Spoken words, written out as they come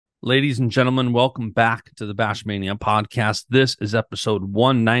Ladies and gentlemen, welcome back to the BASCHAMANIA podcast. This is episode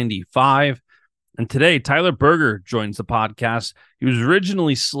 195. And today, Tyler Berger joins the podcast. He was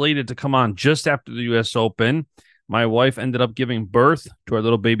originally slated to come on just after the U.S. Open. My wife ended up giving birth to our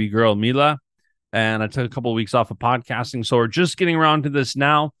little baby girl, Mila, and I took a couple of weeks off of podcasting. So we're just getting around to this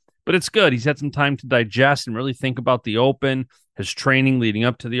now, but it's good. He's had some time to digest and really think about the Open, his training leading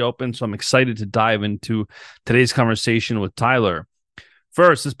up to the Open. So I'm excited to dive into today's conversation with Tyler.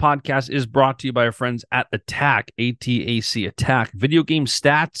 First, this podcast is brought to you by our friends at Attack, ATAC, Attack. Video game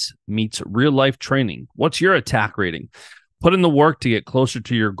stats meets real-life training. What's your attack rating? Put in the work to get closer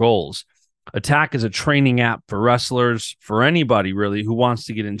to your goals. Attack is a training app for wrestlers, for anybody really who wants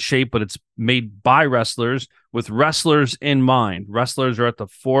to get in shape, but it's made by wrestlers with wrestlers in mind. Wrestlers are at the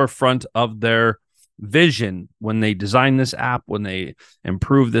forefront of their vision when they design this app, when they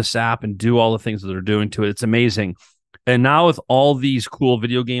improve this app and do all the things that they're doing to it. It's amazing. And now with all these cool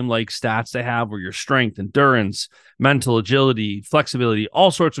video game-like stats they have where your strength, endurance, mental agility, flexibility,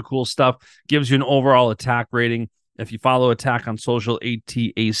 all sorts of cool stuff gives you an overall attack rating. If you follow Attack on social,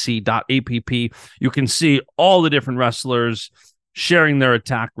 atac.app, you can see all the different wrestlers sharing their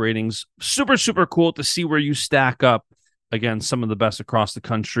attack ratings. Super, super cool to see where you stack up against some of the best across the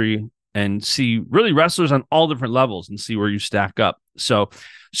country and see really wrestlers on all different levels and see where you stack up. So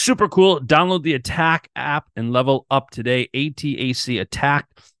super cool. Download the Attack app and level up today. ATAC Attack,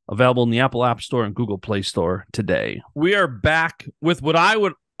 available in the Apple App Store and Google Play Store today. We are back with what I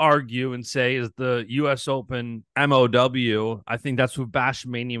would argue and say is the U.S. Open MOW. I think that's what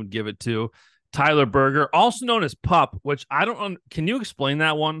BASCHAMANIA would give it to. Tyler Berger, also known as Pup, which I don't can you explain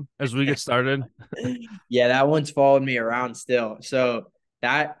that one as we get started? Yeah, that one's followed me around still. So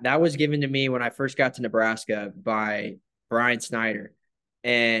that was given to me when I first got to Nebraska by Brian Snyder.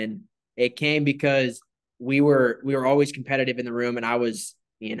 And it came because we were always competitive in the room, and I was,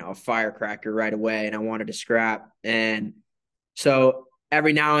 a firecracker right away, and I wanted to scrap. And so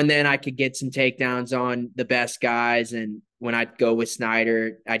every now and then I could get some takedowns on the best guys, and when I'd go with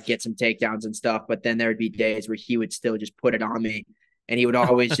Snyder, I'd get some takedowns and stuff, but then there would be days where he would still just put it on me, and he would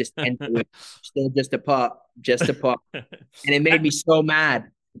always just end with still just a pup. And it made me so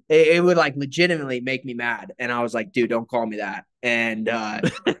mad. It would legitimately make me mad. And I was like, dude, don't call me that. And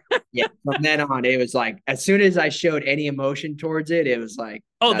yeah, from then on, it was like, as soon as I showed any emotion towards it, it was like,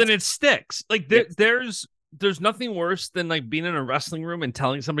 oh, then it sticks. There's nothing worse than being in a wrestling room and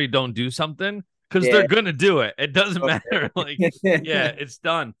telling somebody don't do something because they're going to do it. It doesn't matter. Yeah, it's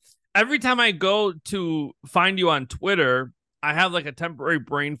done. Every time I go to find you on Twitter, I have a temporary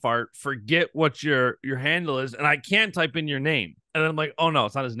brain fart, forget what your handle is, and I can't type in your name. And I'm like, oh no,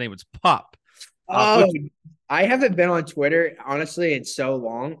 it's not his name, it's Pup. I haven't been on Twitter, honestly, in so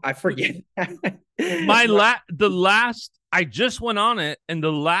long. I forget. I just went on it, and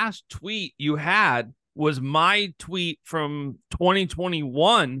the last tweet you had was my tweet from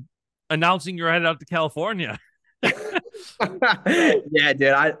 2021 announcing you're headed out to California. Yeah, dude,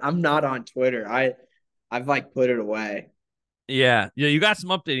 I'm not on Twitter. I've put it away. Yeah, you got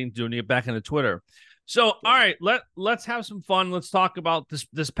some updating to do when you get back into Twitter. So, all right, let's have some fun. Let's talk about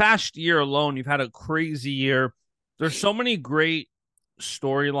this past year alone. You've had a crazy year. There's so many great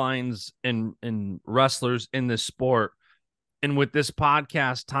storylines and wrestlers in this sport. And with this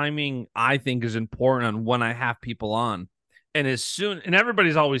podcast, timing, I think, is important on when I have people on. And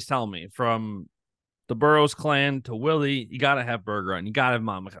everybody's always telling me, from the Burroughs clan to Willie, you got to have Berger on. You got to have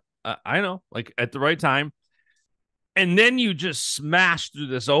Mom. I know, at the right time. And then you just smash through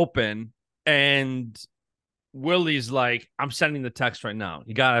this Open, and Willie's like, I'm sending the text right now.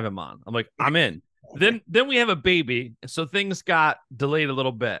 You got to have him on. I'm like, I'm in. Then we have a baby, so things got delayed a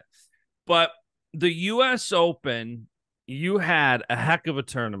little bit. But the U.S. Open, you had a heck of a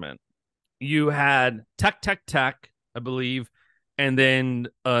tournament. You had Tech, I believe, and then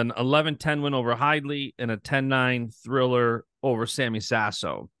an 11-10 win over Hidley and a 10-9 thriller over Sammy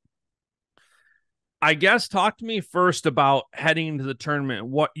Sasso. I guess talk to me first about heading into the tournament,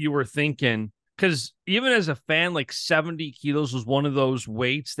 what you were thinking, because even as a fan, 70 kilos was one of those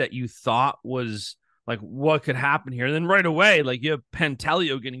weights that you thought was what could happen here. And then right away, you have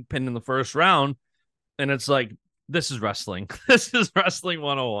Pantaleo getting pinned in the first round, and it's this is wrestling. This is wrestling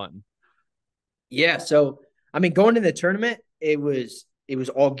 101. Yeah, so going to the tournament, it was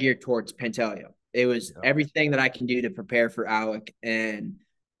all geared towards Pantaleo. It was everything that I can do to prepare for Alec, and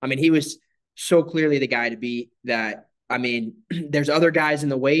he was so clearly the guy to beat. That there's other guys in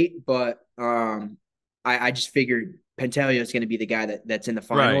the weight, but I just figured Pantaleo is going to be the guy that's in the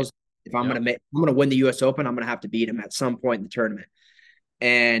finals. Right. If I'm gonna win the U.S. Open, I'm gonna have to beat him at some point in the tournament.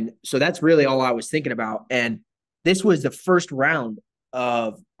 And so that's really all I was thinking about. And this was the first round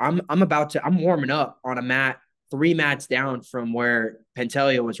of I'm warming up on a mat 3 mats down from where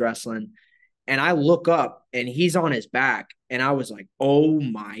Pantaleo was wrestling, and I look up and he's on his back, and I was like, oh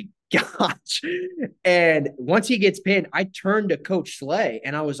my gosh. And once he gets pinned, I turned to Coach Slay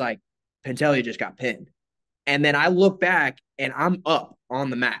and I was like, Pantaleo just got pinned. And then I look back and I'm up on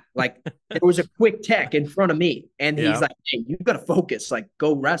the mat. Like there was a quick tech in front of me. And he's like, hey, you got to focus, like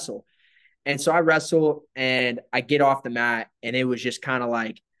go wrestle. And so I wrestle and I get off the mat. And it was just kind of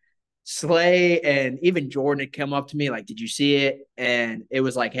like Slay and even Jordan had come up to me like, did you see it? And it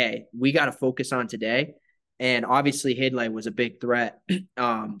was like, hey, we got to focus on today. And obviously Hidlay was a big threat.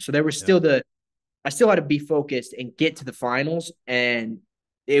 So there was still I still had to be focused and get to the finals. And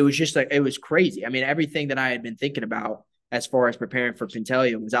it was just like, it was crazy. I mean, everything that I had been thinking about as far as preparing for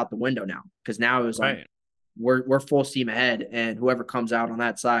Pantaleo was out the window now. Cause now it was like, we're full steam ahead, and whoever comes out on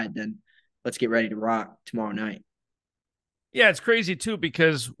that side, then let's get ready to rock tomorrow night. Yeah, it's crazy too,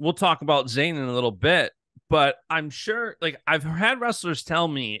 because we'll talk about Zain in a little bit, but I'm sure, like, I've had wrestlers tell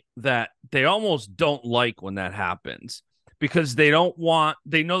me that they almost don't like when that happens because they know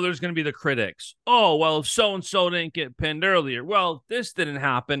there's going to be the critics. Oh, well, if so-and-so didn't get pinned earlier, well, this didn't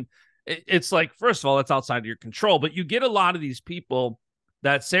happen. It's like, first of all, it's outside of your control, but you get a lot of these people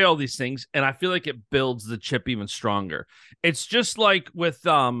that say all these things, and I feel like it builds the chip even stronger. It's just like with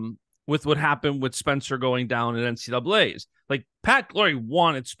what happened with Spencer going down at NCAAs. Like Pat Glory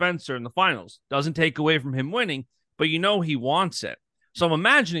wanted Spencer in the finals. Doesn't take away from him winning, but he wants it. So I'm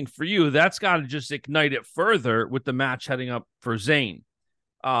imagining for you, that's got to just ignite it further with the match heading up for Zain.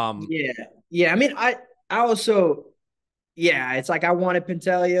 Yeah. I mean, I also, it's like I wanted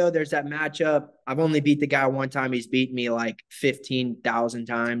Pantaleo. There's that matchup. I've only beat the guy one time. He's beat me like 15,000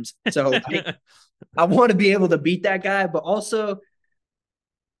 times. So like, I want to be able to beat that guy, but also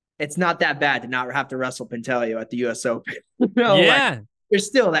it's not that bad to not have to wrestle Pantaleo at the US Open. Like, there's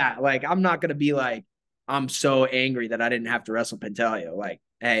still that. Like, I'm not going to be like, I'm so angry that I didn't have to wrestle Pantaleo. Like,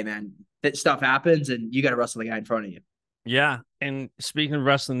 hey, man, that stuff happens and you got to wrestle the guy in front of you. Yeah. And speaking of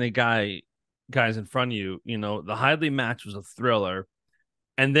wrestling the guys in front of you, the Hidlay match was a thriller.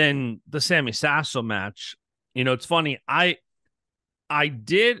 And then the Sammy Sasso match, it's funny. I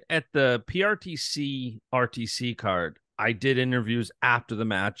did at the PRTC RTC card, I did interviews after the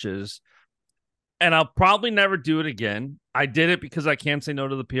matches, and I'll probably never do it again. I did it because I can't say no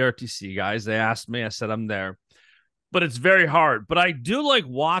to the PRTC guys. They asked me, I said, I'm there, but it's very hard. But I do like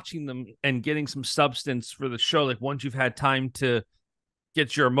watching them and getting some substance for the show. Like once you've had time to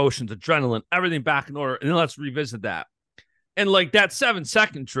get your emotions, adrenaline, everything back in order, and then let's revisit that. And like that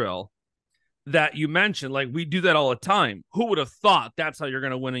 7-second drill that you mentioned, like we do that all the time. Who would have thought that's how you're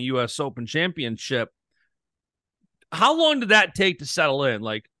going to win a US Open championship? How long did that take to settle in?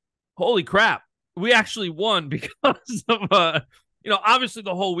 Like, holy crap, we actually won because of, obviously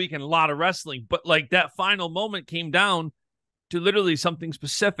the whole weekend, a lot of wrestling, but like that final moment came down to literally something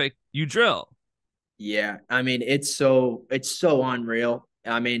specific, you drill. Yeah. I mean, it's so unreal.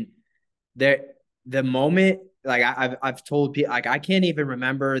 I mean, the moment, like I've told people, like I can't even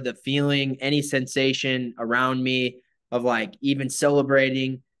remember the feeling, any sensation around me of like even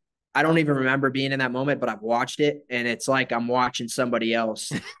celebrating. I don't even remember being in that moment, but I've watched it, and it's like I'm watching somebody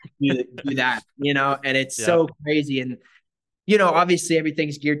else do that, and it's so crazy. And, obviously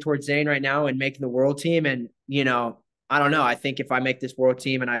everything's geared towards Zain right now and making the world team. And, I don't know. I think if I make this world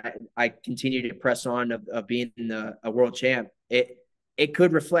team and I continue to press on of being a world champ, it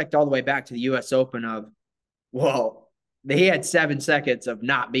could reflect all the way back to the US Open of, well, he had 7 seconds of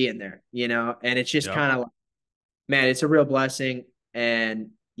not being there, and it's just kind of like, man, it's a real blessing.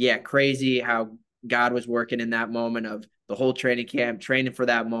 And yeah, crazy how God was working in that moment of the whole training camp, training for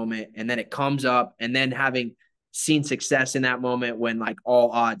that moment. And then it comes up, and then having seen success in that moment when like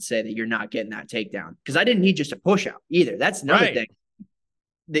all odds say that you're not getting that takedown. Cause I didn't need just a push out either. That's another thing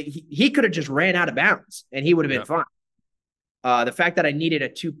that he could have just ran out of bounds and he would have been fine. The fact that I needed a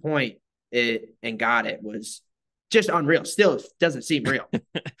 2-point and got it was just unreal. Still doesn't seem real.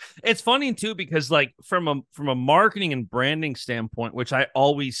 It's funny too, because like from a marketing and branding standpoint, which I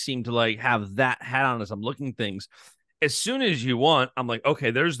always seem to like have that hat on as I'm looking things, as soon as you won, I'm like, okay,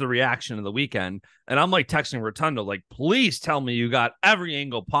 there's the reaction of the weekend. And I'm like texting Rotundo, like, please tell me you got every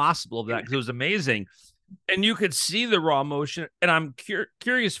angle possible of that, because it was amazing. And you could see the raw emotion. And I'm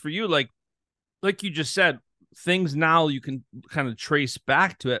curious for you, like you just said, things now you can kind of trace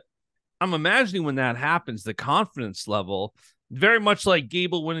back to it. I'm imagining when that happens, the confidence level, very much like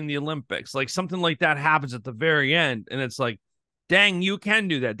Gable winning the Olympics, like something like that happens at the very end. And it's like, dang, you can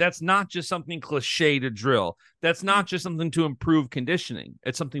do that. That's not just something cliche to drill. That's not just something to improve conditioning.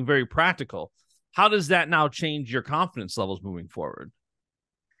 It's something very practical. How does that now change your confidence levels moving forward?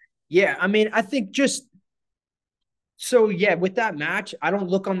 Yeah, I mean, I think just so yeah, with that match, I don't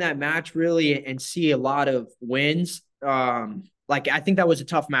look on that match really and see a lot of wins. Like I think that was a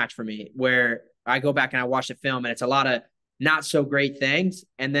tough match for me where I go back and I watch the film and it's a lot of not so great things.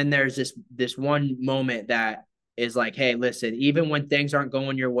 And then there's this one moment that is like, hey, listen, even when things aren't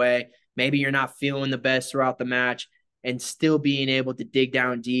going your way, maybe you're not feeling the best throughout the match, and still being able to dig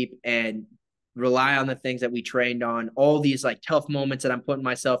down deep and rely on the things that we trained on, all these like tough moments that I'm putting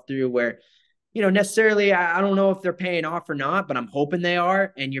myself through where necessarily, I don't know if they're paying off or not, but I'm hoping they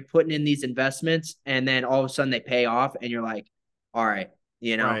are. And you're putting in these investments, and then all of a sudden they pay off, and you're like, all right,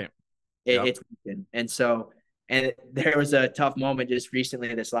 Right. Yep. it's working. And so, and there was a tough moment just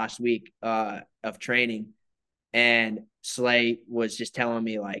recently this last week of training, and Slay was just telling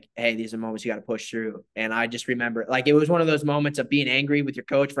me like, hey, these are moments you got to push through. And I just remember like it was one of those moments of being angry with your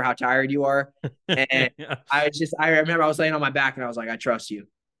coach for how tired you are. And Yeah. I remember I was laying on my back and I was like, I trust you.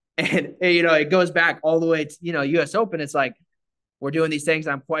 And it goes back all the way to, US Open. It's like, we're doing these things.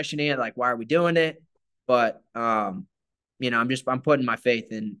 I'm questioning it. Like, why are we doing it? But, I'm putting my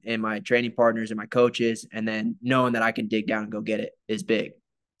faith in my training partners and my coaches. And then knowing that I can dig down and go get it is big.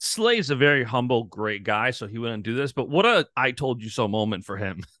 Slay's a very humble, great guy, so he wouldn't do this. But what a "I told you so" moment for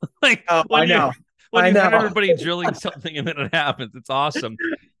him! Like Oh, when I know. you have know. everybody drilling something and then it happens. It's awesome.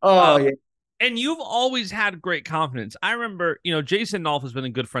 Oh, yeah. And you've always had great confidence. I remember, Jason Nolf has been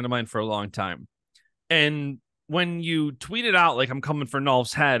a good friend of mine for a long time, and when you tweeted out like "I'm coming for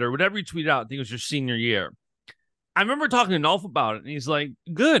Nolf's head" or whatever you tweeted out, I think it was your senior year. I remember talking to Nolf about it, and he's like,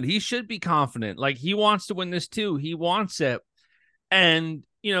 "Good, he should be confident. Like he wants to win this too. He wants it." And,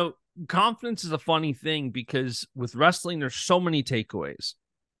 confidence is a funny thing because with wrestling, there's so many takeaways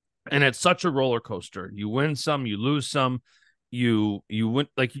and it's such a roller coaster. You win some, you lose some, you win.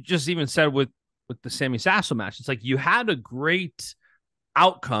 Like you just even said with the Sammy Sasso match, it's like you had a great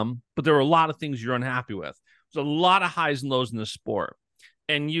outcome, but there were a lot of things you're unhappy with. There's a lot of highs and lows in the sport.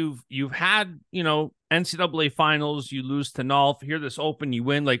 And you've had, NCAA finals, you lose to Nolf, here this Open, you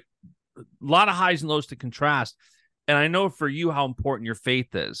win, like a lot of highs and lows to contrast. And I know for you how important your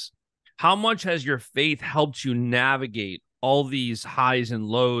faith is. How much has your faith helped you navigate all these highs and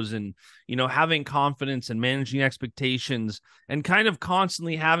lows and, having confidence and managing expectations and kind of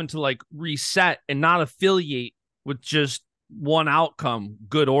constantly having to like reset and not affiliate with just one outcome,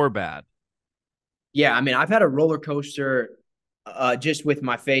 good or bad? Yeah. I mean, I've had a roller coaster just with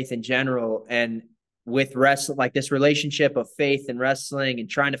my faith in general, and with wrestling, like this relationship of faith and wrestling and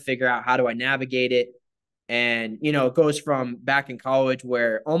trying to figure out how do I navigate it. And, it goes from back in college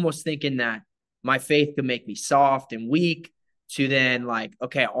where almost thinking that my faith could make me soft and weak to then like,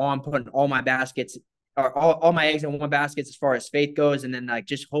 okay, I'm putting all my baskets or all my eggs in one basket as far as faith goes. And then like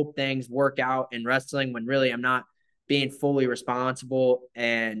just hope things work out in wrestling when really I'm not being fully responsible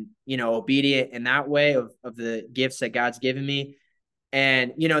and, obedient in that way of the gifts that God's given me.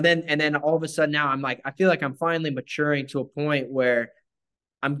 And, then all of a sudden now I'm like, I feel like I'm finally maturing to a point where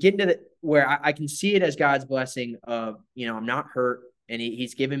I'm getting to where I can see it as God's blessing of, I'm not hurt, and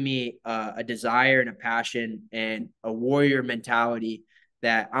he's given me a desire and a passion and a warrior mentality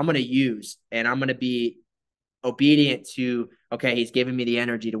that I'm going to use, and I'm going to be obedient to, okay, he's given me the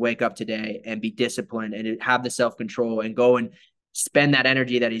energy to wake up today and be disciplined and have the self-control and go and spend that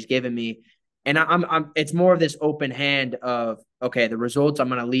energy that he's given me. And it's more of this open hand of, okay, the results I'm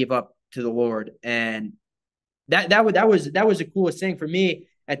going to leave up to the Lord. And that was the coolest thing for me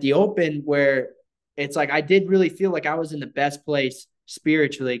at the Open, where it's like I did really feel like I was in the best place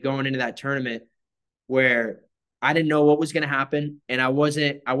spiritually going into that tournament, where I didn't know what was going to happen, and I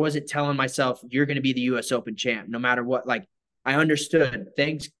wasn't telling myself you're going to be the US Open champ no matter what. Like I understood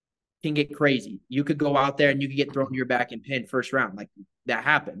things can get crazy. You could go out there and you could get thrown to your back and pinned first round. Like that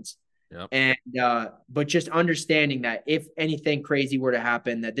happens. Yep. And but just understanding that if anything crazy were to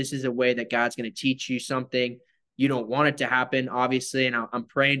happen, that this is a way that God's going to teach you something. You don't want it to happen, obviously, and I'm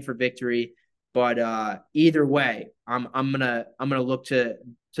praying for victory. But either way, I'm gonna look to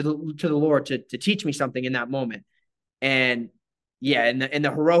the Lord to teach me something in that moment. And yeah, in the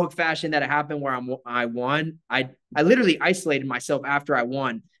heroic fashion that it happened, where I won, I literally isolated myself after I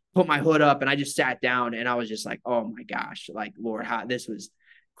won, put my hood up, and I just sat down, and I was just like, oh my gosh, like Lord, this was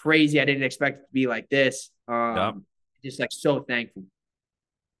crazy. I didn't expect it to be like this. Yep. Just like so thankful.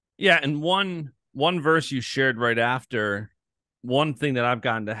 Yeah, and one verse you shared right after, one thing that I've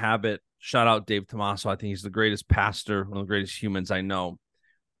gotten to habit, shout out Dave Tomaso, I think he's the greatest pastor, one of the greatest humans I know.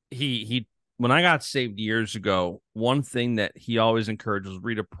 He when I got saved years ago, one thing that he always encouraged was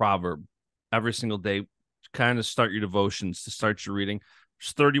read a proverb every single day, kind of start your devotions, to start your reading.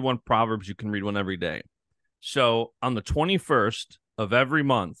 There's 31 proverbs, you can read one every day. So on the 21st of every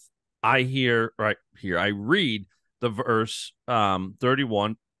month, I read the verse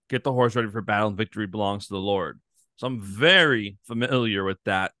 31, get the horse ready for battle and victory belongs to the Lord. So I'm very familiar with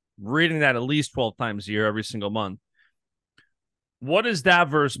that, reading that at least 12 times a year, every single month. What does that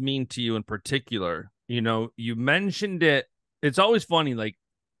verse mean to you in particular? You mentioned it. It's always funny, like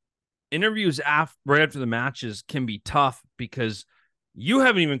interviews right after the matches can be tough because you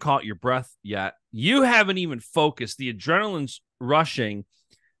haven't even caught your breath yet. You haven't even focused. The adrenaline's rushing.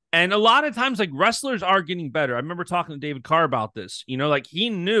 And a lot of times, like wrestlers are getting better. I remember talking to David Carr about this. Like he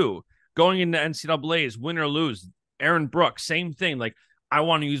knew going into NCAAs, win or lose. Aaron Brooks, same thing. Like, I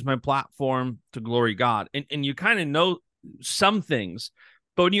want to use my platform to glory God. And you kind of know some things.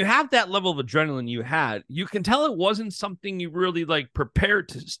 But when you have that level of adrenaline you had, you can tell it wasn't something you really like prepared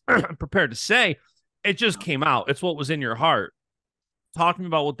to say. It just came out. It's what was in your heart. Talk to me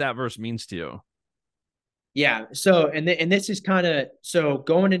about what that verse means to you. Yeah. So, and this is kind of, so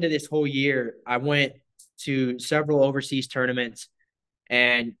going into this whole year, I went to several overseas tournaments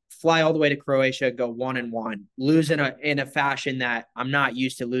and fly all the way to Croatia, go 1-1, lose in a fashion that I'm not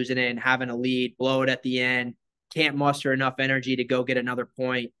used to losing in, having a lead, blow it at the end, can't muster enough energy to go get another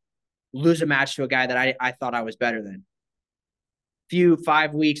point, lose a match to a guy that I thought I was better than.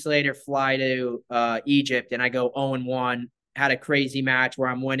 5 weeks later, fly to Egypt, and I go 0-1, had a crazy match where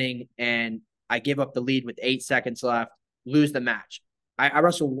I'm winning, and I give up the lead with 8 seconds left, lose the match. I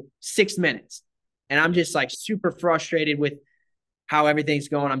wrestle 6 minutes, and I'm just like super frustrated with how everything's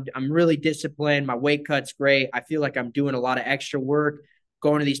going. I'm really disciplined. My weight cut's great. I feel like I'm doing a lot of extra work,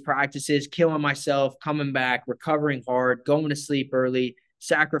 going to these practices, killing myself, coming back, recovering hard, going to sleep early,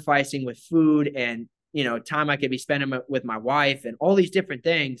 sacrificing with food and, time I could be spending with my wife and all these different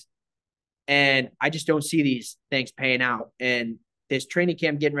things. And I just don't see these things paying out. And this training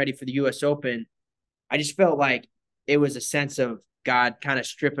camp getting ready for the US Open, I just felt like it was a sense of God kind of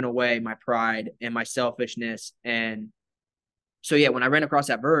stripping away my pride and my selfishness. And so, yeah, when I ran across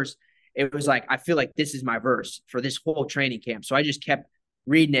that verse, it was like, I feel like this is my verse for this whole training camp. So I just kept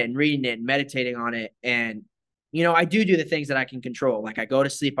reading it and meditating on it. And, I do the things that I can control. Like I go to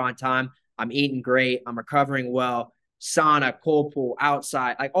sleep on time. I'm eating great. I'm recovering well. Sauna, cold pool,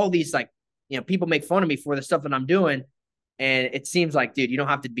 outside, like all these, like, people make fun of me for the stuff that I'm doing. And it seems like, dude, you don't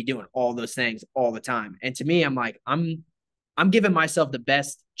have to be doing all those things all the time. And to me, I'm like, I'm giving myself the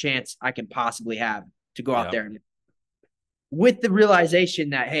best chance I can possibly have to go out there and with the realization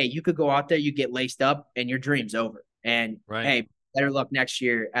that, hey, you could go out there, you get laced up and your dream's over. And hey, better luck next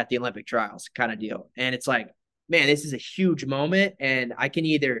year at the Olympic trials kind of deal. And it's like, man, this is a huge moment. And I can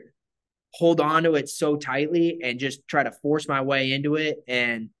either hold on to it so tightly and just try to force my way into it.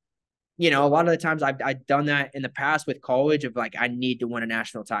 And, a lot of the times I've done that in the past with college of like, I need to win a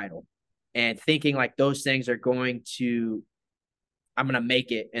national title and thinking like those things are I'm going to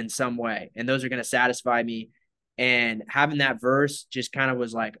make it in some way. And those are going to satisfy me. And having that verse just kind of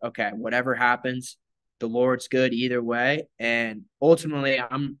was like, okay, whatever happens, the Lord's good either way. And ultimately,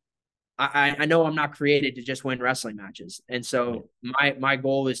 I know I'm not created to just win wrestling matches. And so my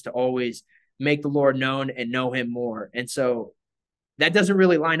goal is to always make the Lord known and know him more. And so that doesn't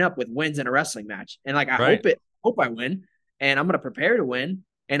really line up with wins in a wrestling match. And like, I hope I win, and I'm going to prepare to win.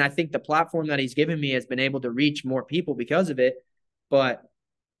 And I think the platform that he's given me has been able to reach more people because of it. But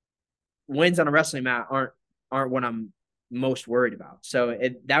wins on a wrestling match aren't what I'm most worried about. So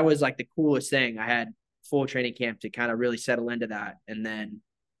that was like the coolest thing. I had full training camp to kind of really settle into that, and then,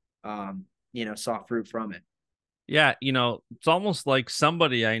 saw fruit from it. Yeah, it's almost like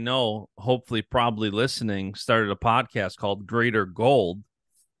somebody I know, hopefully probably listening, started a podcast called Greater Gold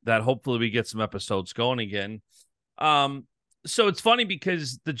that hopefully we get some episodes going again. So it's funny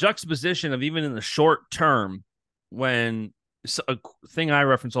because the juxtaposition of even in the short term, when a thing I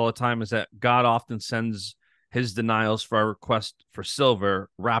reference all the time is that God often sends his denials for our request for silver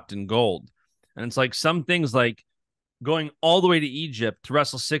wrapped in gold. And it's like some things like going all the way to Egypt to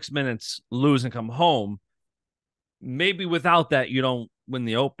wrestle 6 minutes, lose and come home. Maybe without that, you don't win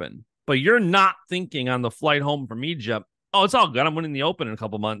the Open, but you're not thinking on the flight home from Egypt, oh, it's all good, I'm winning the Open in a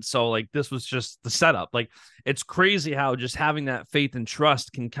couple months. So like, this was just the setup. Like, it's crazy how just having that faith and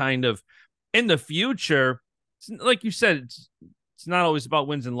trust can kind of in the future, like you said, it's not always about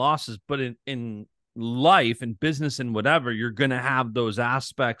wins and losses, but in life and business and whatever, you're going to have those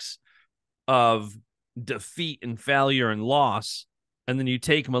aspects of defeat and failure and loss. And then you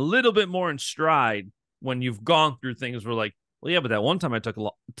take them a little bit more in stride when you've gone through things where like, well, yeah, but that one time I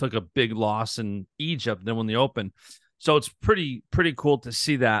took a big loss in Egypt, then won the Open. So it's pretty cool to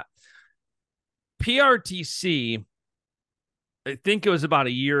see that. PRTC, I think it was about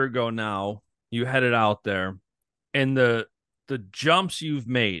a year ago now, you headed out there, and the the jumps you've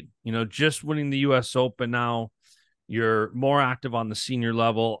made, just winning the US Open now, you're more active on the senior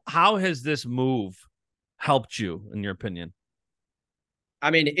level. How has this move helped you, in your opinion?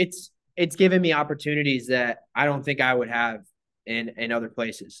 I mean, it's given me opportunities that I don't think I would have in other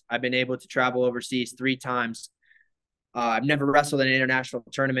places. I've been able to travel overseas 3 times. I've never wrestled in an international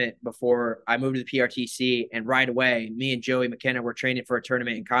tournament before I moved to the PRTC, and right away, me and Joey McKenna were training for a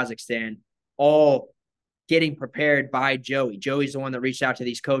tournament in Kazakhstan, all getting prepared by Joey. Joey's the one that reached out to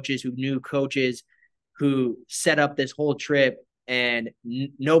these coaches who knew coaches who set up this whole trip, and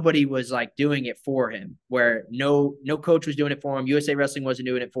nobody was like doing it for him, where no coach was doing it for him. USA Wrestling wasn't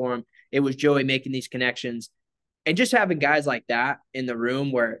doing it for him. It was Joey making these connections, and just having guys like that in the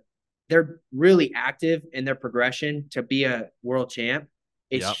room where they're really active in their progression to be a world champ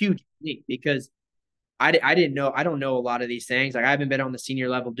is huge because I don't know a lot of these things. Like I haven't been on the senior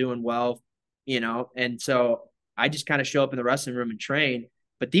level doing well, and so I just kind of show up in the wrestling room and train.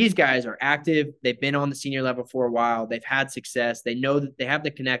 But these guys are active. They've been on the senior level for a while. They've had success. They know that they have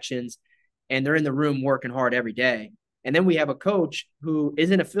the connections, and they're in the room working hard every day. And then we have a coach who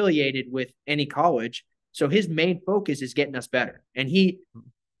isn't affiliated with any college, so his main focus is getting us better. And he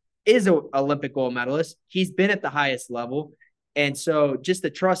is an Olympic gold medalist. He's been at the highest level. And so just the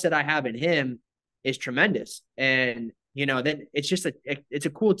trust that I have in him is tremendous. And, then it's just it's a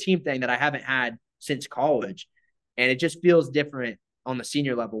cool team thing that I haven't had since college. And it just feels different on the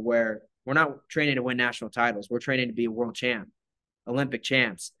senior level where we're not training to win national titles. We're training to be a world champ, Olympic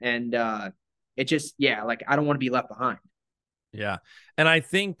champs. And it just, like I don't want to be left behind. Yeah. And I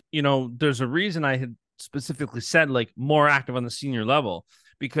think, there's a reason I had specifically said like more active on the senior level,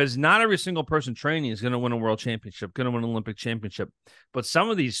 because not every single person training is going to win a world championship, going to win an Olympic championship. But some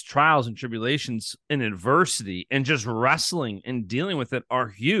of these trials and tribulations and adversity and just wrestling and dealing with it are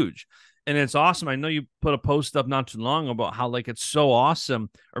huge. And it's awesome. I know you put a post up not too long about how like it's so awesome,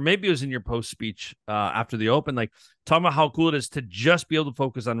 or maybe it was in your post speech after the Open, like talking about how cool it is to just be able to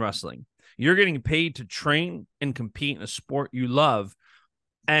focus on wrestling. You're getting paid to train and compete in a sport you love.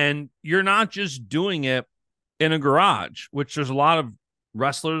 And you're not just doing it in a garage, which there's a lot of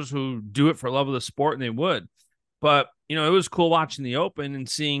wrestlers who do it for love of the sport, and they would. But, it was cool watching the Open and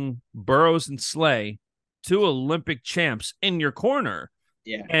seeing Burroughs and Slay, 2 Olympic champs, in your corner.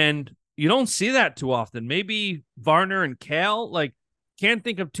 Yeah. And you don't see that too often. Maybe Varner and Cal, like, can't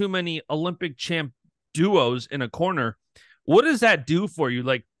think of too many Olympic champ duos in a corner. What does that do for you?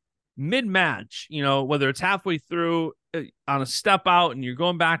 Like mid-match, whether it's halfway through on a step out and you're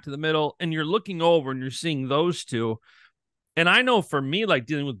going back to the middle and you're looking over and you're seeing those 2. And I know for me, like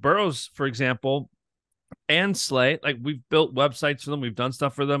dealing with Burroughs, for example, and Slay, like we've built websites for them, we've done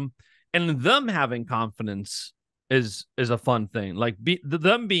stuff for them, and them having confidence is a fun thing. Like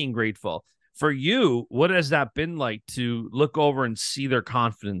them being grateful. For you, what has that been like to look over and see their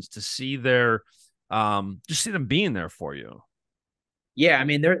confidence, to see their just see them being there for you? Yeah, I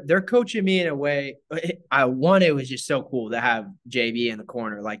mean they're coaching me in a way. It was just so cool to have JB in the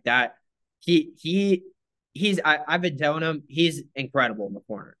corner like that. I've been telling him he's incredible in the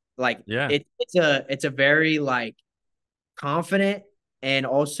corner. Like it's a very like confident and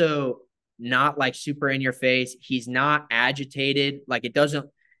also not like super in your face. He's not agitated. Like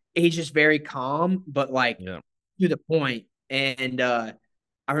he's just very calm, but like to the point. And I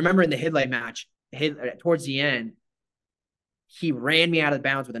remember in the headlight match, towards the end, he ran me out of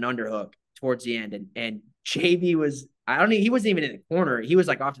bounds with an underhook towards the end. And JB was, he wasn't even in the corner. He was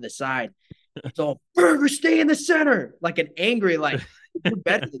like off to the side. It's all, Berger, stay in the center. Like an angry, like, you're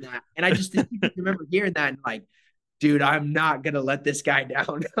better than that. And I just remember hearing that and like, dude, I'm not going to let this guy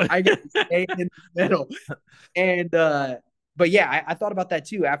down. I got to stay in the middle. And, but yeah, I thought about that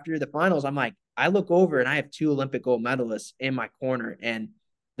too. After the finals, I'm like, I look over and I have 2 Olympic gold medalists in my corner. And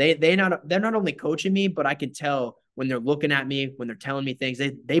they're not only coaching me, but I can tell when they're looking at me, when they're telling me things,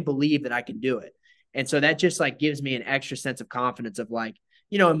 they believe that I can do it. And so that just like gives me an extra sense of confidence of like,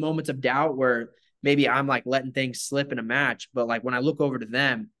 in moments of doubt where maybe I'm like letting things slip in a match, but like when I look over to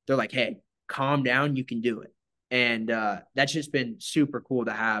them, they're like, hey, calm down, you can do it. And that's just been super cool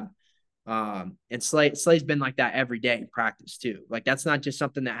to have. And Slay's been like that every day in practice too. Like that's not just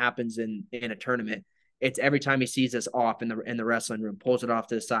something that happens in a tournament. It's every time he sees us off in the wrestling room, pulls it off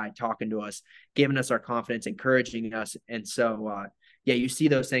to the side, talking to us, giving us our confidence, encouraging us. And so, you see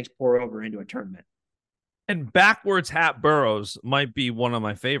those things pour over into a tournament. And backwards hat Burroughs might be one of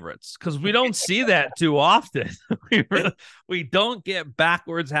my favorites because we don't see that too often. We don't get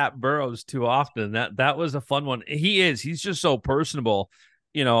backwards hat Burroughs too often. That was a fun one. He's just so personable.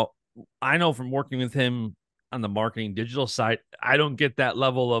 I know from working with him on the marketing digital side, I don't get that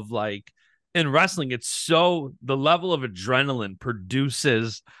level of like in wrestling, it's so the level of adrenaline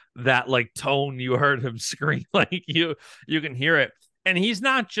produces that like tone you heard him scream. Like you can hear it. And he's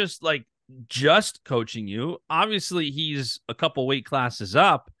not just like just coaching you. Obviously, he's a couple weight classes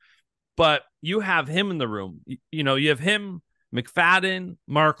up, but you have him in the room. You know, you have him, McFadden,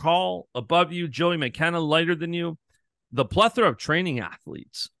 Mark Hall above you, Joey McKenna lighter than you. The plethora of training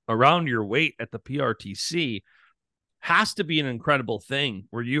athletes around your weight at the PRTC has to be an incredible thing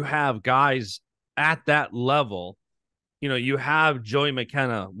where you have guys at that level. You know, you have Joey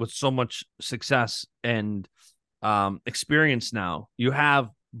McKenna with so much success and experience now. You have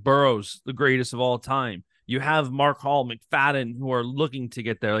Burroughs, the greatest of all time. You have Mark Hall, McFadden, who are looking to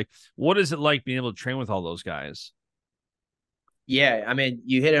get there. Like, what is it like being able to train with all those guys? Yeah, I mean,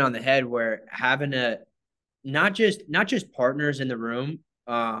 you hit it on the head where having a not just partners in the room,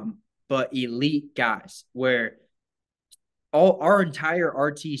 but elite guys where all our entire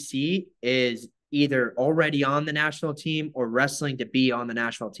RTC is either already on the national team or wrestling to be on the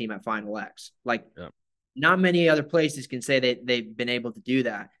national team at Final X. Like, yeah. Not many other places can say that they've been able to do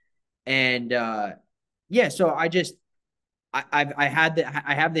that. And yeah, so I have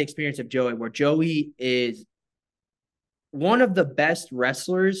the experience of Joey, where Joey is one of the best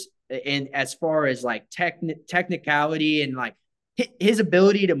wrestlers in as far as like technicality, and like his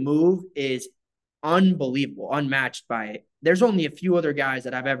ability to move is unbelievable, unmatched by it. There's only a few other guys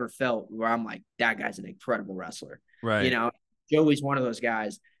that I've ever felt where I'm like, that guy's an incredible wrestler. Right. You know, Joey's one of those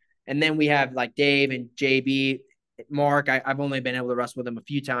guys. And then we have like Dave and JB, Mark. I've only been able to wrestle with them a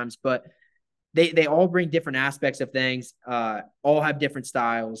few times, but they all bring different aspects of things, all have different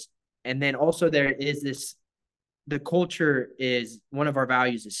styles. And then also there is this, the culture is one of our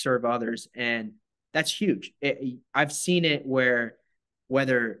values is serve others. And that's huge. I've seen it where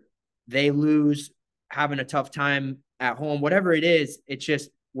whether they lose, having a tough time at home, whatever it is, it's just,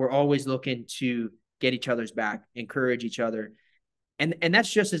 we're always looking to get each other's back, encourage each other. And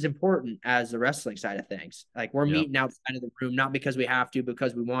that's just as important as the wrestling side of things. Like we're meeting outside of the room, not because we have to,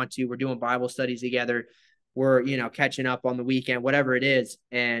 because we want to. We're doing Bible studies together. We're, you know, catching up on the weekend, whatever it is.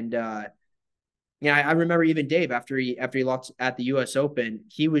 And yeah, I remember even Dave after he lost at the US Open,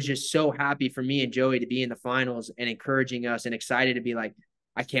 he was just so happy for me and Joey to be in the finals and encouraging us and excited to be like,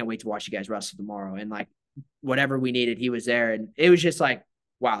 I can't wait to watch you guys wrestle tomorrow. And like whatever we needed, he was there. And it was just like,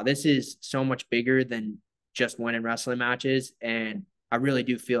 wow, this is so much bigger than just winning wrestling matches. And I really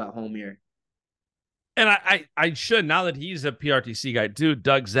do feel at home here. And I should, now that he's a PRTC guy, dude,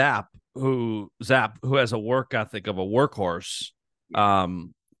 Doug Zapp, who has a work ethic of a workhorse.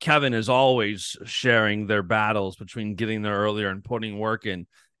 Kevin is always sharing their battles between getting there earlier and putting work in.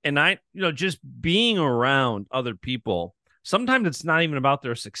 And just being around other people, sometimes it's not even about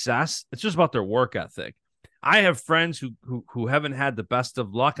their success. It's just about their work ethic. I have friends who haven't had the best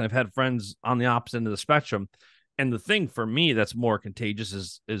of luck, and I've had friends on the opposite end of the spectrum. And the thing for me that's more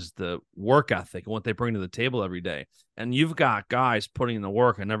contagious is the work ethic and what they bring to the table every day. And you've got guys putting in the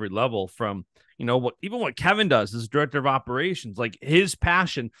work on every level, from, what Kevin does as director of operations, like his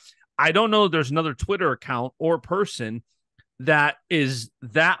passion. I don't know if there's another Twitter account or person that is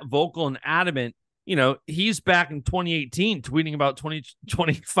that vocal and adamant. He's back in 2018 tweeting about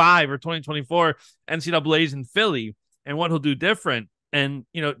 2025 or 2024 NCAAs in Philly and what he'll do different. And,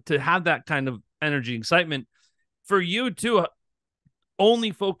 to have that kind of energy, excitement for you too,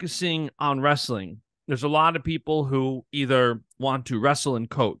 only focusing on wrestling. There's a lot of people who either want to wrestle and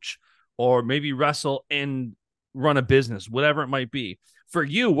coach, or maybe wrestle and run a business, whatever it might be. For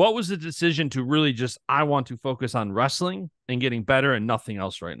you, what was the decision to really just, I want to focus on wrestling and getting better and nothing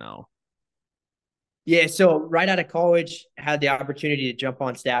else right now? Yeah, so right out of college, had the opportunity to jump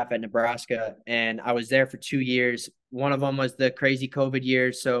on staff at Nebraska, and I was there for 2 years. One of them was the crazy COVID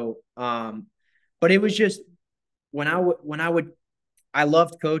year. So, but it was just I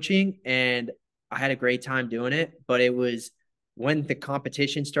loved coaching and I had a great time doing it, but it was when the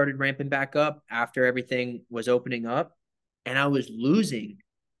competition started ramping back up after everything was opening up, and I was losing.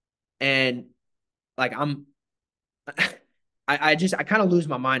 And like, I kind of lose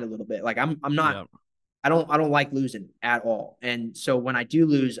my mind a little bit. Like I'm not, yeah. I don't like losing at all. And so when I do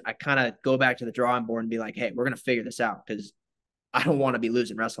lose, I kind of go back to the drawing board and be like, hey, we're going to figure this out, because I don't want to be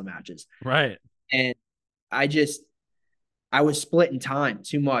losing wrestling matches. Right. And I was splitting time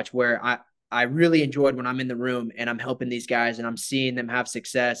too much, where I really enjoyed when I'm in the room and I'm helping these guys and I'm seeing them have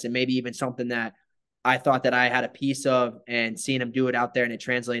success, and maybe even something that I thought that I had a piece of, and seeing them do it out there and it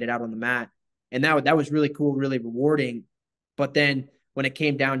translated out on the mat. And that was really cool, really rewarding. But then when it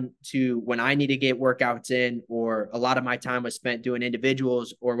came down to when I need to get workouts in, or a lot of my time was spent doing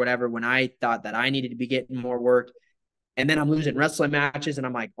individuals or whatever, when I thought that I needed to be getting more work, And then I'm losing wrestling matches, and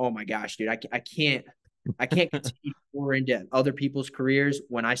I'm like, oh my gosh, dude, I can't continue to pour into other people's careers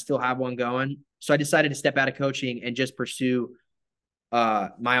when I still have one going. So I decided to step out of coaching and just pursue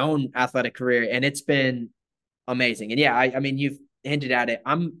my own athletic career, and it's been amazing. And yeah, I mean, you've hinted at it.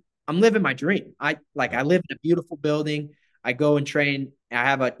 I'm living my dream. I live in a beautiful building. I go and train. I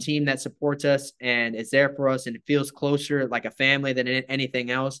have a team that supports us and is there for us, and it feels closer like a family than anything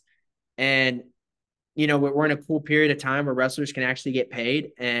else. And we're in a cool period of time where wrestlers can actually get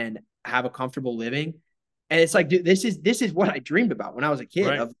paid and have a comfortable living. And it's like, dude, this is what I dreamed about when I was a kid.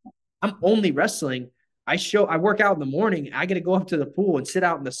 Right. I'm only wrestling. I work out in the morning. I get to go up to the pool and sit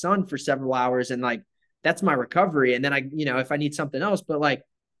out in the sun for several hours, and like that's my recovery. And then if I need something else, but like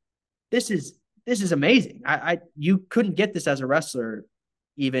this is amazing. You couldn't get this as a wrestler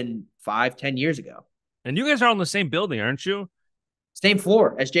even 5-10 years ago. And you guys are on the same building, aren't you? Same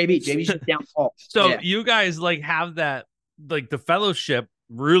floor as JB. JB's just down hall. So yeah. You guys like have that, like the fellowship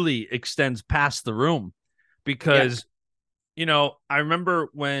really extends past the room, because I remember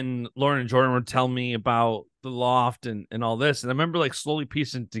when Lauren and Jordan were telling me about the loft and all this, and I remember like slowly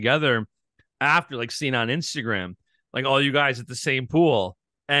piecing it together after like seeing on Instagram like all you guys at the same pool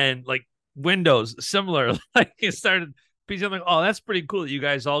and like windows similar. Like it started piecing. I'm like, oh, that's pretty cool that you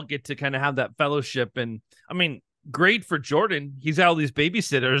guys all get to kind of have that fellowship. And I mean, great for Jordan. He's got all these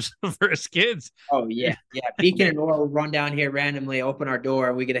babysitters for his kids. Oh yeah. Beacon and Nora will run down here randomly, open our door,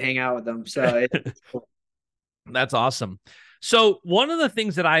 and we get to hang out with them. So it's cool. That's awesome. So one of the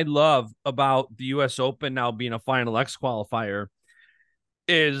things that I love about the US Open now being a Final X qualifier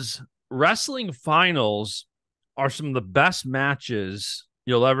is wrestling finals are some of the best matches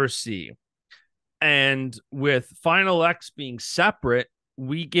you'll ever see. And with Final X being separate,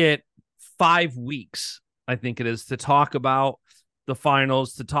 we get 5 weeks, I think it is, to talk about the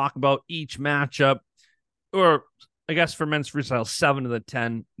finals, to talk about each matchup, or I guess for men's freestyle, 7 of the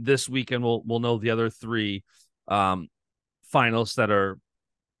 10 this weekend. We'll know the other 3 finals that are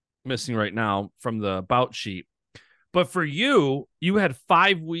missing right now from the bout sheet. But for you had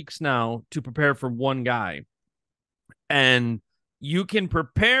 5 weeks now to prepare for one guy, and you can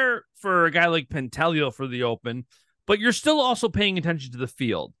prepare for a guy like Pantaleo for the Open, but you're still also paying attention to the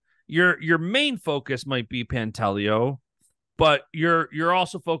field. Your main focus might be Pantaleo, but you're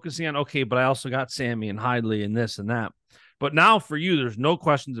also focusing on, okay, but I also got Sammy and Hidley and this and that. But now for you, there's no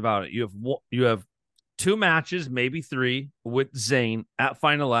questions about it. You have 2 matches, maybe 3, with Zain at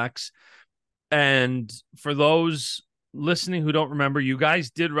Final X. And for those listening who don't remember, you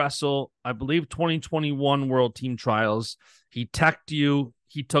guys did wrestle, I believe, 2021 World Team Trials. He teched you.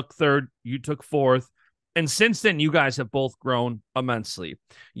 He took 3rd. You took 4th. And since then, you guys have both grown immensely.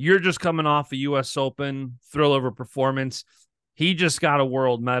 You're just coming off a U.S. Open thrill over performance. He just got a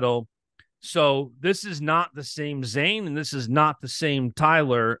world medal. So this is not the same Zain, and this is not the same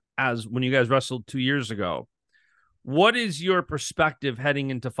Tyler as when you guys wrestled 2 years ago. What is your perspective heading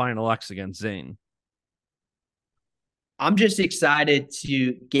into Final X against Zain? I'm just excited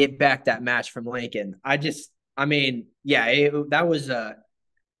to get back that match from Lincoln. That was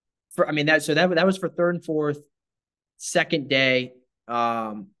that was for 3rd and 4th, second day,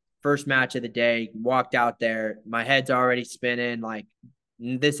 first match of the day. Walked out there, my head's already spinning, like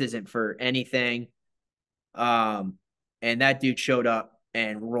this isn't for anything. And that dude showed up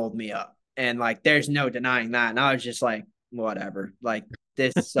and rolled me up, and like there's no denying that. And I was just like, whatever, like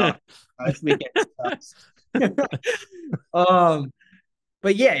this sucks. This weekend sucks.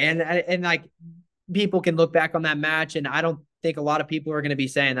 But yeah, and like people can look back on that match, and I don't think a lot of people are going to be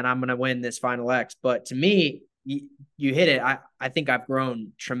saying that I'm going to win this Final X. But to me, you hit it. I think I've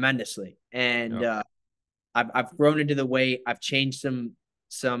grown tremendously, and I've grown into the weight. I've changed some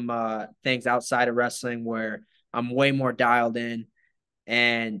things outside of wrestling where I'm way more dialed in,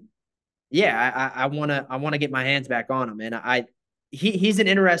 and yeah, I want to get my hands back on him. And he's an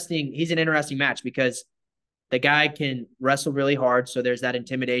interesting match because the guy can wrestle really hard. So there's that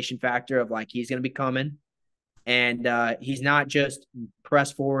intimidation factor of like, he's going to be coming, and he's not just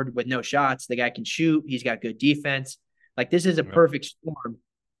press forward with no shots. The guy can shoot. He's got good defense. Like this is a perfect storm.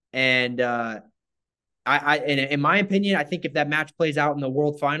 And in my opinion, I think if that match plays out in the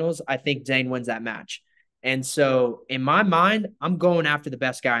World Finals, I think Zain wins that match. And so in my mind, I'm going after the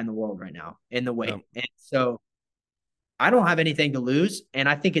best guy in the world right now in the weight. Yeah. And so I don't have anything to lose. And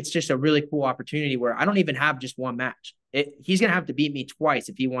I think it's just a really cool opportunity where I don't even have just one match. He's going to have to beat me twice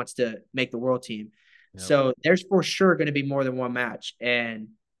if he wants to make the world team. Yep. So there's for sure going to be more than one match. And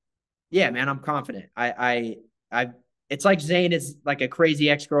yeah, man, I'm confident. It's like Zain is like a crazy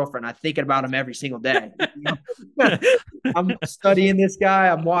ex-girlfriend. I'm thinking about him every single day. I'm studying this guy.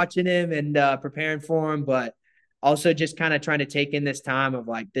 I'm watching him and preparing for him. But also just kind of trying to take in this time of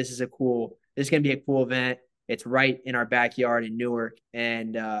like, this is going to be a cool event. It's right in our backyard in Newark.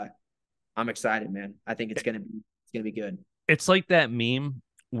 And I'm excited, man. I think it's going to be good. It's like that meme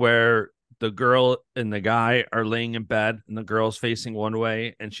where the girl and the guy are laying in bed and the girl's facing one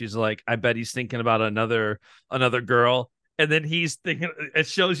way and she's like, I bet he's thinking about another girl. And then he's thinking, it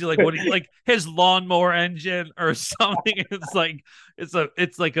shows you like what he like his lawnmower engine or something.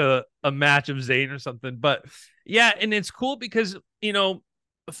 It's like a match of Zain or something. But yeah, and it's cool because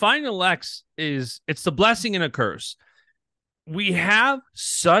Final X it's the blessing and a curse. We have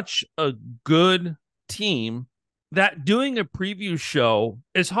such a good team that doing a preview show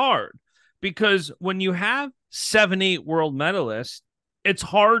is hard because when you have 7-8 world medalists, it's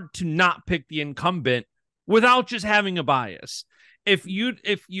hard to not pick the incumbent without just having a bias. If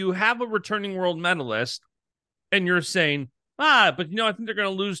you have a returning world medalist and you're saying, but I think they're going to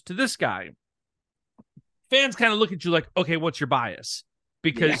lose to this guy, fans kind of look at you like, okay, what's your bias?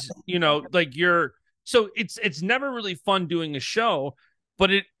 Because, so it's never really fun doing a show,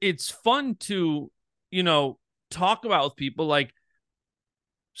 but it's fun to, talk about with people like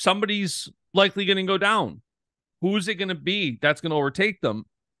somebody's likely going to go down. Who's it going to be that's going to overtake them?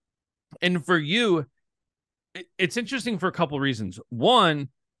 And for you, it's interesting for a couple of reasons. One,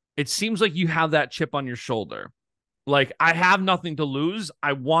 it seems like you have that chip on your shoulder. Like, I have nothing to lose.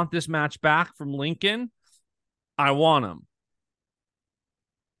 I want this match back from Lincoln. I want him.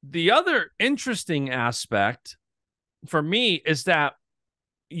 The other interesting aspect for me is that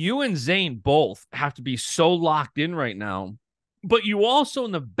you and Zain both have to be so locked in right now, but you also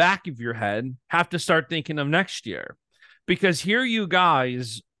in the back of your head have to start thinking of next year, because here you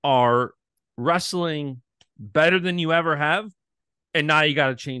guys are wrestling better than you ever have, and now you got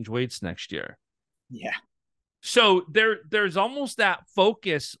to change weights next year. Yeah. So there's almost that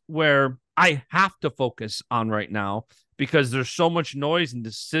focus where I have to focus on right now because there's so much noise and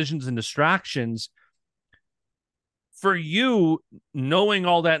decisions and distractions. For you, knowing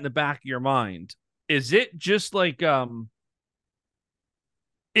all that in the back of your mind, is it just like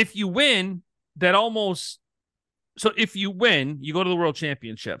if you win, if you win, you go to the World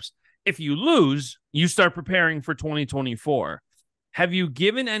Championships. If you lose, you start preparing for 2024. Have you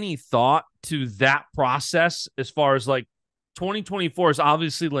given any thought to that process as far as like 2024 is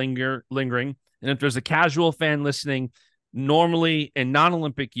obviously lingering? And if there's a casual fan listening, normally in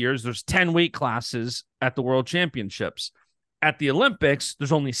non-Olympic years, there's 10 weight classes at the World Championships. At the Olympics,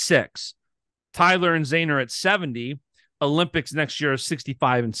 there's only 6. Tyler and Zain are at 70. Olympics next year are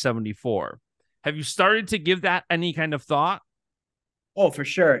 65 and 74. Have you started to give that any kind of thought? Oh, for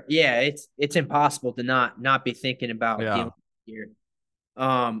sure. Yeah, it's impossible to not be thinking about the Olympic year.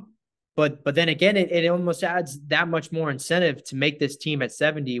 But then again, it almost adds that much more incentive to make this team at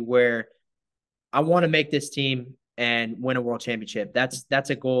 70, where I want to make this team and win a world championship. That's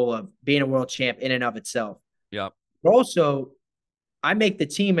a goal of being a world champ in and of itself. Yeah. But also, I make the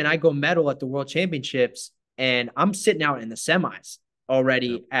team and I go medal at the world championships, and I'm sitting out in the semis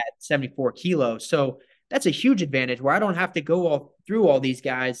already at 74 kilos. So that's a huge advantage where I don't have to go through all these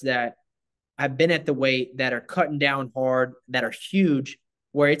guys that have been at the weight, that are cutting down hard, that are huge,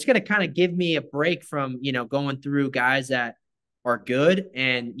 where it's going to kind of give me a break from, going through guys that are good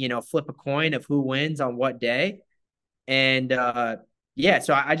and, flip a coin of who wins on what day. And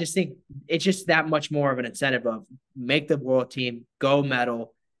so I just think it's just that much more of an incentive of make the world team, go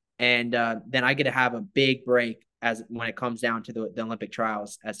medal, and then I get to have a big break when it comes down to the Olympic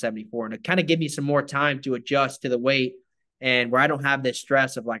trials at 74, and it kind of give me some more time to adjust to the weight, and where I don't have this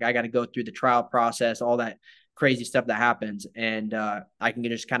stress of like I got to go through the trial process, all that crazy stuff that happens, and I can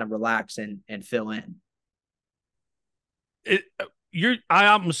just kind of relax and fill in.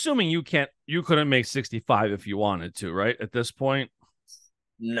 I'm assuming you couldn't make 65 if you wanted to, right? At this point?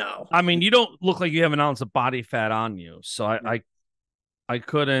 No. I mean, you don't look like you have an ounce of body fat on you. So I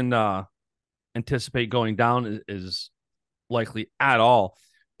couldn't anticipate going down is likely at all.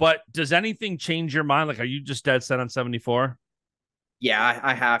 But does anything change your mind? Like, are you just dead set on 74? Yeah,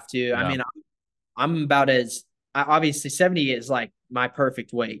 I have to. Yeah. I mean, I'm obviously 70 is like my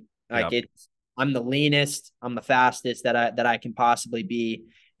perfect weight. Like I'm the leanest, I'm the fastest that I can possibly be.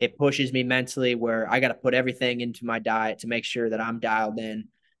 It pushes me mentally where I got to put everything into my diet to make sure that I'm dialed in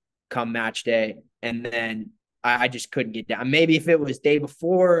come match day. And then I just couldn't get down. Maybe if it was day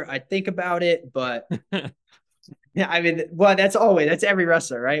before, I'd think about it, but I mean, well, that's every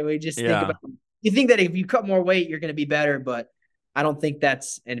wrestler, right? We just think about, you think that if you cut more weight, you're going to be better, but I don't think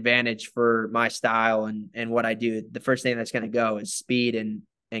that's an advantage for my style and what I do. The first thing that's going to go is speed and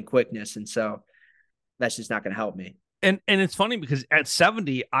quickness. And so that's just not going to help me. And it's funny because at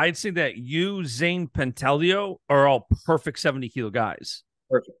 70, I'd say that you, Zain, Pantaleo are all perfect 70 kilo guys.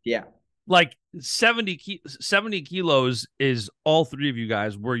 Perfect. Yeah. Like 70 kilos is all three of you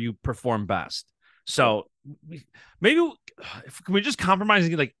guys where you perform best. So maybe can we just compromise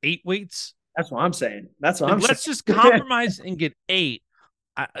and get like 8 weights? That's what I'm saying. That's what I'm Let's saying. just compromise and get 8.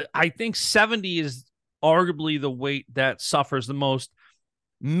 I think 70 is arguably the weight that suffers the most.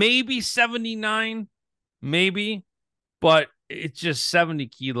 Maybe 79, maybe, but it's just 70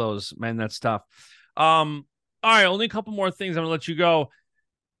 kilos, man. That's tough. All right, only a couple more things. I'm gonna let you go.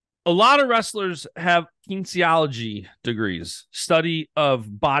 A lot of wrestlers have kinesiology degrees, study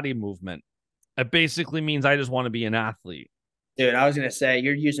of body movement. It basically means I just want to be an athlete. Dude, I was gonna say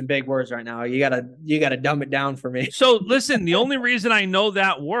you're using big words right now. You gotta dumb it down for me. So listen, the only reason I know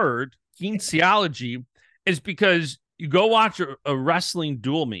that word, kinesiology, is because you go watch a wrestling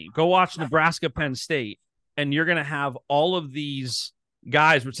duel meet, go watch Nebraska Penn State, and you're gonna have all of these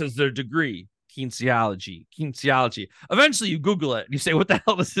guys, which says their degree, kinesiology. Eventually you Google it and you say, what the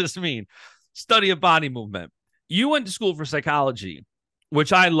hell does this mean? Study of body movement. You went to school for psychology,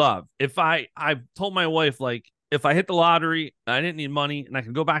 which I love. I've told my wife, like, if I hit the lottery, I didn't need money, and I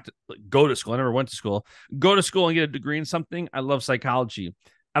can go back to go to school. I never went to school. Go to school and get a degree in something. I love psychology.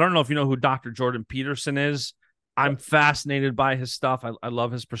 I don't know if you know who Dr. Jordan Peterson is. I'm fascinated by his stuff. I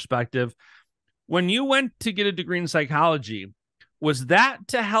love his perspective. When you went to get a degree in psychology, was that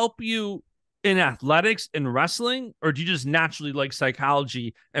to help you in athletics and wrestling, or do you just naturally like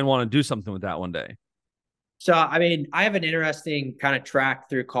psychology and want to do something with that one day? So, I mean, I have an interesting kind of track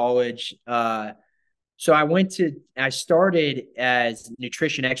through college. So I started as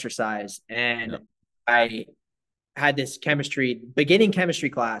nutrition exercise, and I had this beginning chemistry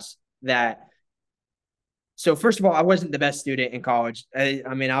class so first of all, I wasn't the best student in college. I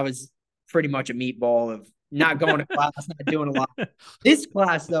mean, I was pretty much a meatball of not going to class, not doing a lot. This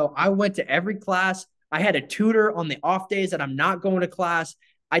class, though, I went to every class. I had a tutor on the off days that I'm not going to class.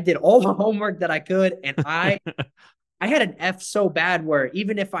 I did all the homework that I could, and I had an F so bad where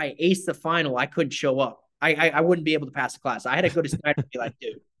even if I aced the final, I couldn't show up. I wouldn't be able to pass the class. I had to go to Snyder and be like,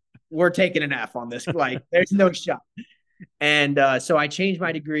 dude, we're taking an F on this. Like, there's no shot. And so I changed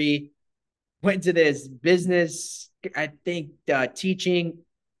my degree, went to this business, I think teaching,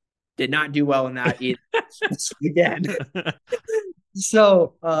 did not do well in that either. Again.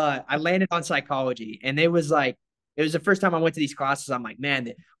 So I landed on psychology, and it was the first time I went to these classes. I'm like,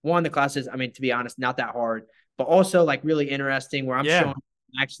 man, the classes, I mean, to be honest, not that hard, but also like really interesting where I'm showing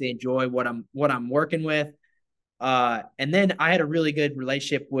I actually enjoy what I'm working with. And then I had a really good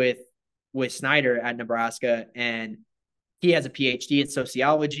relationship with Snyder at Nebraska, and he has a PhD in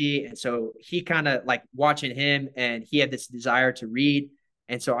sociology. And so he kind of like watching him, and he had this desire to read.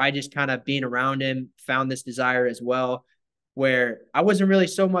 And so I just kind of being around him found this desire as well, where I wasn't really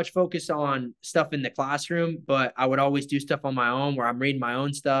so much focused on stuff in the classroom, but I would always do stuff on my own where I'm reading my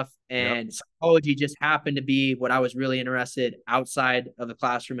own stuff. And psychology just happened to be what I was really interested outside of the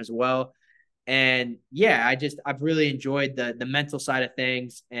classroom as well. And yeah, I've really enjoyed the mental side of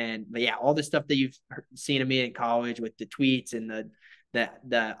things. And yeah, all the stuff that you've seen of me in college with the tweets and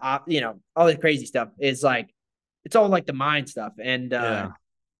the all the crazy stuff is like, it's all like the mind stuff. And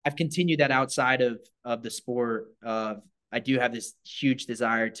I've continued that outside of the sport. I do have this huge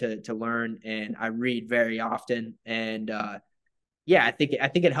desire to learn, and I read very often. And I think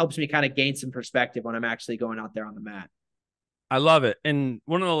it helps me kind of gain some perspective when I'm actually going out there on the mat. I love it. And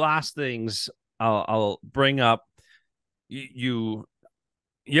one of the last things I'll bring up, you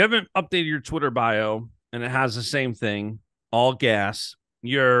haven't updated your Twitter bio, and it has the same thing, all gas.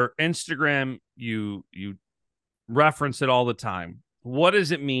 Your Instagram, you reference it all the time. What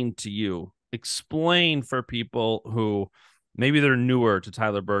does it mean to you? Explain for people who maybe they're newer to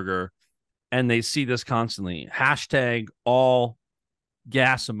Tyler Berger and they see this constantly. Hashtag all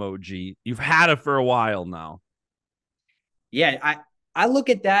gas emoji. You've had it for a while now. Yeah, I look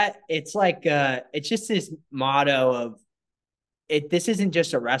at that. It's like it's just this motto of it. This isn't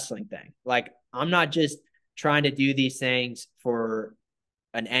just a wrestling thing. Like, I'm not just trying to do these things for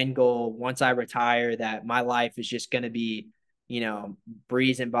an end goal. Once I retire, that my life is just going to be,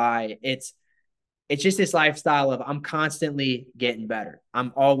 breezing by. It's just this lifestyle of I'm constantly getting better.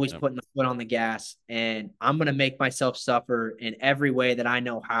 I'm always putting the foot on the gas, and I'm going to make myself suffer in every way that I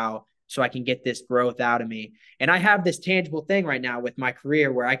know how, so I can get this growth out of me. And I have this tangible thing right now with my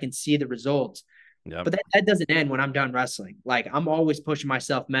career where I can see the results. Yep. But that doesn't end when I'm done wrestling. Like, I'm always pushing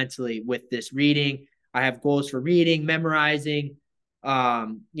myself mentally with this reading. I have goals for reading, memorizing,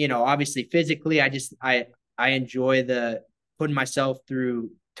 obviously physically. I enjoy the putting myself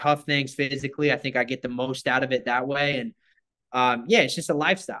through tough things physically. I think I get the most out of it that way. And yeah, it's just a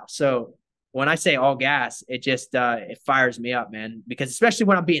lifestyle. So when I say all gas, it just it fires me up, man. Because especially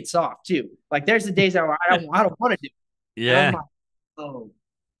when I'm being soft too. Like there's the days that I don't want to do it. And I'm Yeah. like, oh,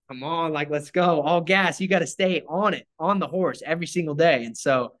 come on, like let's go. All gas. You got to stay on it, on the horse every single day. And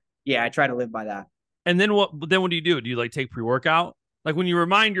so yeah, I try to live by that. And then what do you do? Do you like take pre-workout? Like when you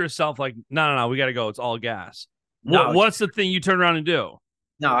remind yourself, like, no, we gotta go, it's all gas. No, What's the thing you turn around and do?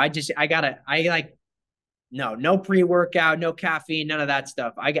 no, I like no pre-workout, no caffeine, none of that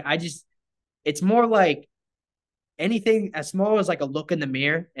stuff. I just it's more like anything as small as like a look in the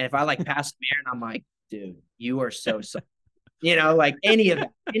mirror. And if I like pass the mirror and I'm like, dude, you are so like any of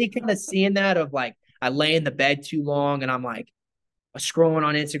that, any kind of seeing that of like I lay in the bed too long and I'm like scrolling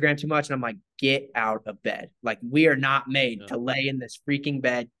on Instagram too much and I'm like, get out of bed. Like we are not made to lay in this freaking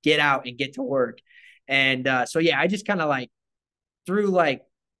bed. Get out and get to work. And so yeah, I just kind of like threw like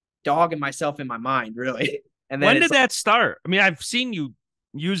dogging myself in my mind, really. And then When did that start? I mean, I've seen you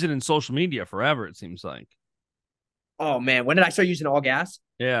use it in social media forever, it seems like. oh man, when did I start using all gas?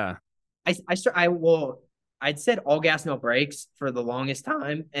 Yeah. I'd said all gas, no brakes for the longest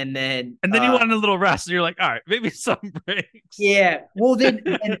time. And then You wanted a little rest, and you're like, all right, maybe some breaks. yeah. Well, then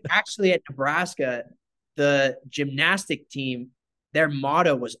and actually at Nebraska, the gymnastic team, their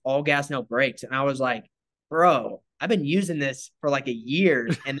motto was all gas, no brakes. And I was like, bro, I've been using this for like a year.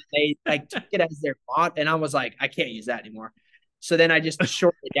 And they like took it as their motto. And I was like, I can't use that anymore. So then I just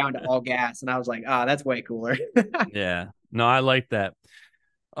shortened it down to all gas. And I was like, oh, that's way cooler. Yeah. No, I like that.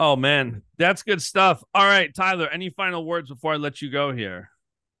 Oh man, that's good stuff. All right, Tyler, any final words before I let you go here?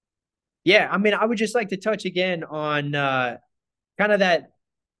 Yeah, I mean, I would just like to touch again on kind of that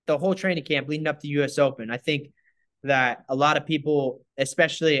the whole training camp leading up to US Open. I think that a lot of people,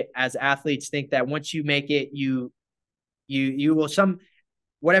 especially as athletes, think that once you make it, you will some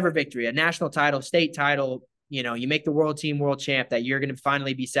whatever victory, a national title, state title, you make the world team, world champ, that you're going to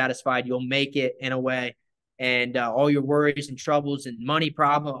finally be satisfied. You'll make it in a way, and all your worries and troubles and money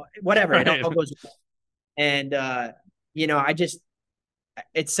problem, whatever, it all goes away. And I just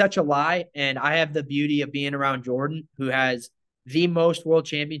it's such a lie. And I have the beauty of being around Jordan, who has the most world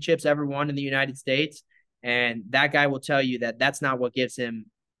championships ever won in the United States. And that guy will tell you that that's not what gives him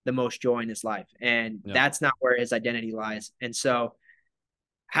the most joy in his life. And that's not where his identity lies. And so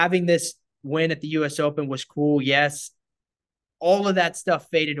having this win at the US Open was cool. Yes. All of that stuff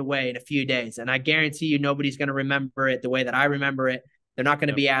faded away in a few days. And I guarantee you, nobody's going to remember it the way that I remember it. They're not going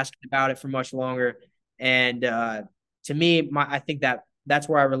to be asking about it for much longer. And to me, I think that's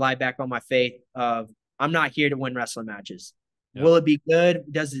where I rely back on my faith of I'm not here to win wrestling matches. Yep. Will it be good?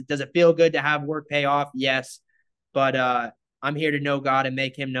 Does it feel good to have work pay off? Yes. But I'm here to know God and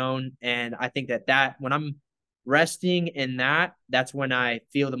make him known. And I think that when I'm resting in that's when I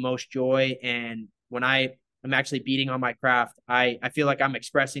feel the most joy. And when I'm actually beating on my craft, I feel like I'm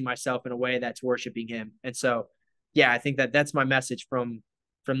expressing myself in a way that's worshiping him. And so, yeah, I think that's my message from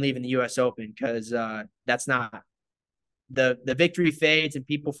leaving the US Open, because that's not the victory fades and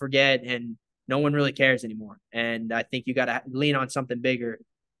people forget and no one really cares anymore. And I think you got to lean on something bigger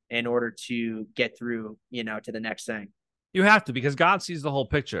in order to get through, to the next thing. You have to, because God sees the whole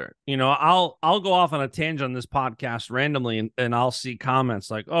picture. I'll go off on a tangent on this podcast randomly, and I'll see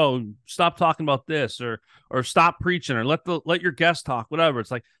comments like, "Oh, stop talking about this," or "Stop preaching," or let your guest talk, whatever.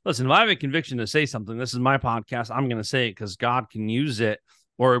 It's like, listen, if I have a conviction to say something, this is my podcast. I'm going to say it because God can use it,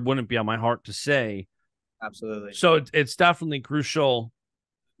 or it wouldn't be on my heart to say. Absolutely. So it's definitely crucial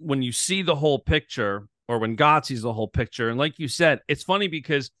when you see the whole picture, or when God sees the whole picture. And like you said, it's funny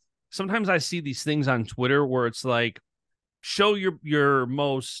because sometimes I see these things on Twitter where it's like, show your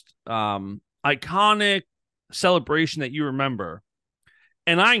most iconic celebration that you remember.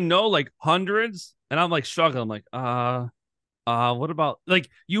 And I know like hundreds, and I'm like struggling. I'm like, what about, like,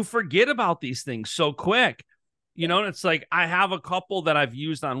 you forget about these things so quick, and it's like, I have a couple that I've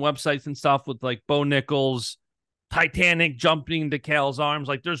used on websites and stuff with like Bo Nichols, Titanic jumping into Cale's arms.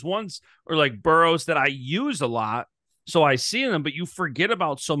 Like there's ones, or like Burroughs, that I use a lot. So I see them, but you forget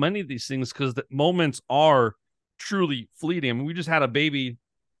about so many of these things because the moments are truly fleeting. I mean, we just had a baby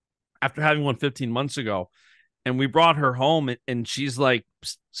after having one 15 months ago, and we brought her home, and she's like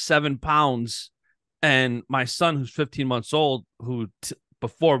 7 pounds. And my son, who's 15 months old, who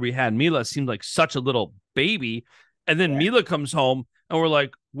before we had Mila, seemed like such a little baby. And then Mila comes home, and we're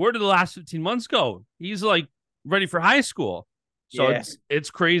like, where did the last 15 months go? He's like ready for high school. So it's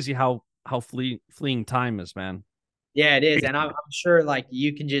crazy how fleeing time is, man. Yeah, it is. And I'm sure like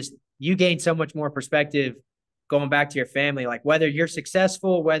you gain so much more perspective going back to your family, like whether you're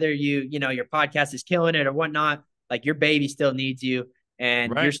successful, whether your podcast is killing it or whatnot, like your baby still needs you.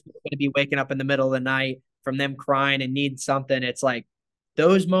 and you're Right. still going to be waking up in the middle of the night from them crying and need something. It's like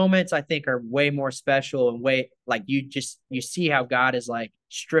those moments I think are way more special and way like you see how God is like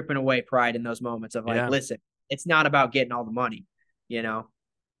stripping away pride in those moments of like, Yeah. listen, it's not about getting all the money, you know?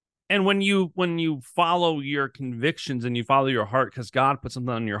 And when you follow your convictions and you follow your heart, because God put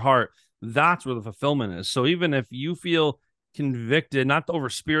something on your heart, that's where the fulfillment is. So even if you feel convicted, not to over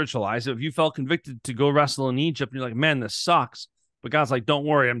spiritualize it, if you felt convicted to go wrestle in Egypt, and you're like, man, this sucks. But God's like, don't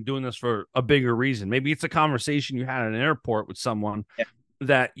worry, I'm doing this for a bigger reason. Maybe it's a conversation you had at an airport with someone Yeah.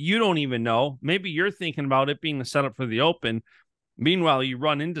 that you don't even know. Maybe you're thinking about it being the setup for the Open. Meanwhile, you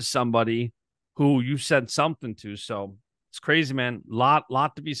run into somebody who you said something to. So it's crazy, man. Lot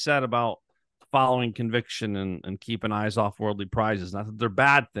to be said about following conviction and keeping eyes off worldly prizes. Not that they're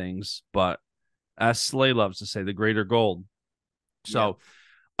bad things, but as Slay loves to say, the greater gold. So, Yeah.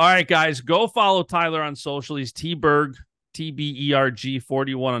 all right, guys, go follow Tyler on social. He's Tberg, TBERG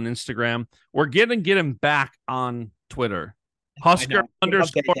 41 on Instagram. We're getting him back on Twitter. Husker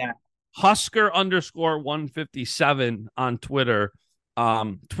Husker _157 on Twitter.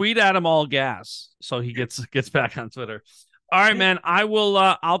 Tweet at him all gas so he gets back on Twitter. All right, man.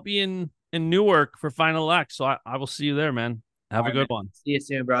 I'll be in Newark for Final X, so I will see you there, man. Have a good one. See you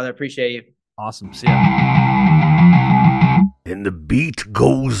soon, brother. Appreciate you. Awesome. See ya. And the beat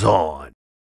goes on.